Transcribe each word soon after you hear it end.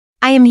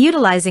I am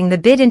utilizing the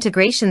Bid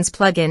Integrations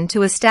plugin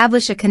to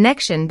establish a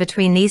connection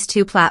between these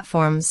two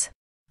platforms.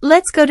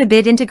 Let's go to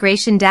Bid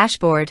Integration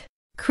Dashboard.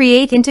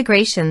 Create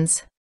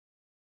Integrations.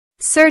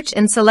 Search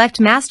and select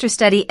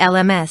MasterStudy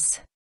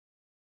LMS.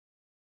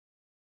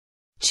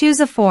 Choose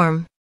a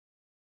form.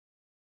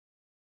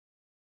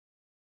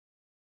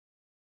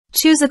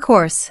 Choose a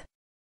course.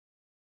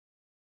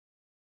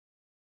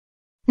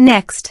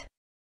 Next.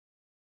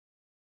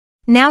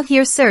 Now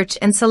here search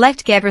and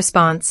select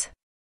GetResponse.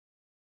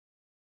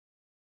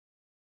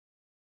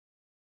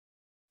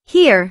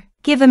 Here,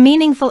 give a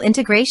meaningful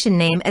integration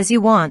name as you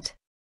want.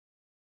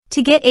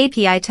 To get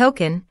API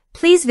token,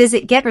 please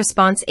visit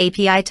GetResponse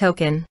API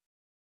token.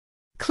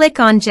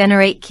 Click on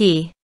Generate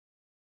Key.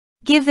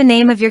 Give the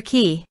name of your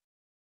key.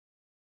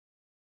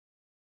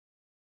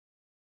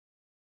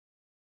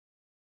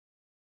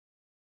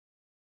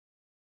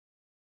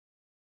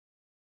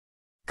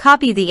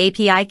 Copy the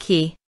API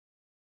key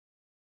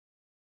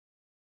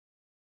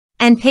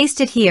and paste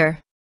it here.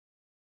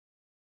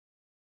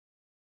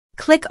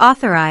 Click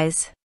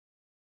Authorize.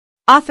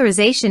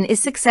 Authorization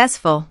is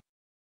successful.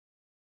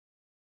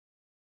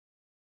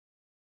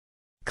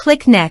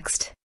 Click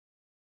Next.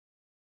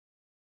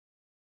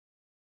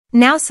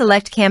 Now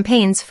select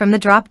Campaigns from the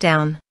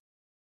drop-down.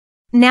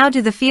 Now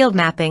do the field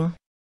mapping.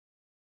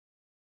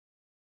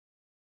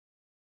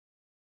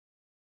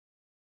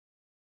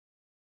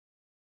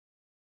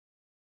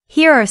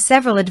 Here are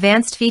several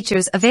advanced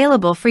features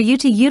available for you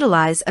to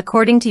utilize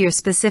according to your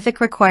specific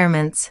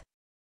requirements.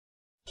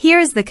 Here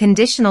is the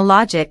conditional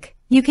logic.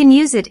 You can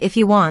use it if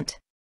you want.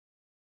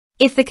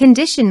 If the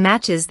condition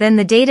matches, then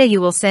the data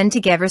you will send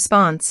to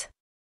GetResponse.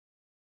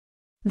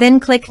 Then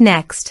click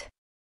Next.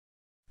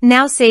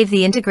 Now save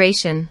the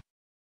integration.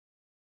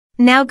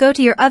 Now go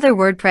to your other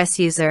WordPress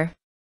user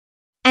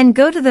and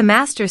go to the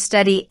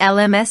MasterStudy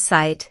LMS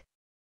site.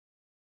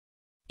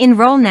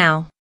 Enroll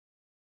now.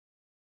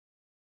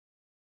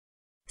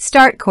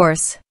 Start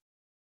course.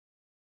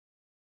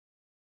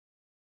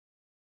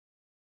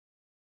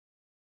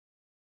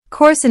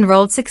 Course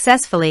enrolled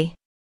successfully.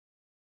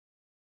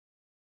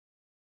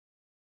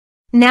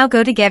 Now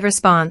go to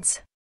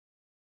GetResponse.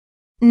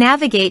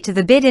 Navigate to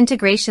the Bid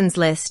Integrations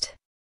list.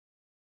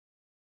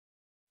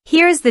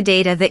 Here is the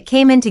data that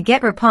came into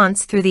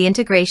GetResponse through the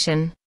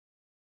integration.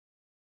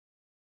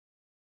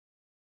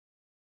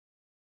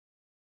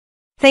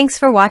 Thanks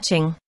for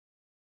watching.